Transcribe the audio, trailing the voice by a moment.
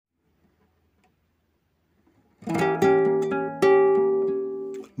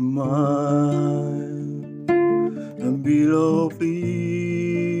mine and beloved.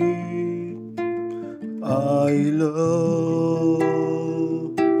 I love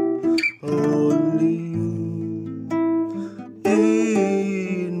only you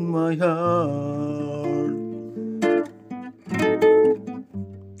in my heart.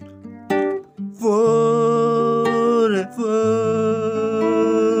 Forever,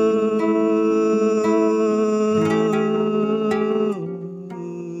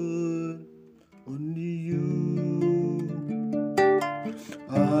 only you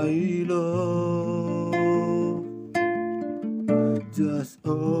I love, just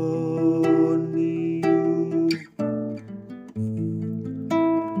only you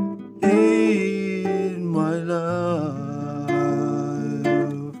in my life.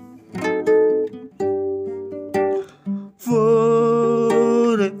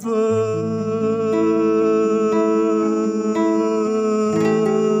 Forever,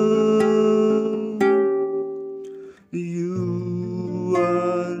 you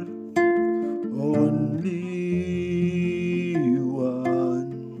are only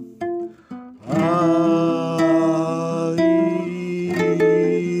one I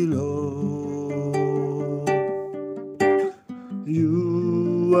love.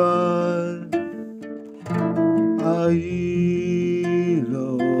 You are I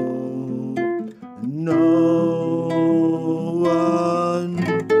love, no one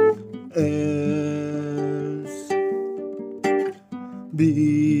else,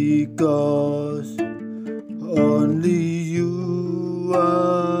 because only you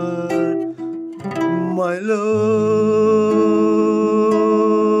are my love.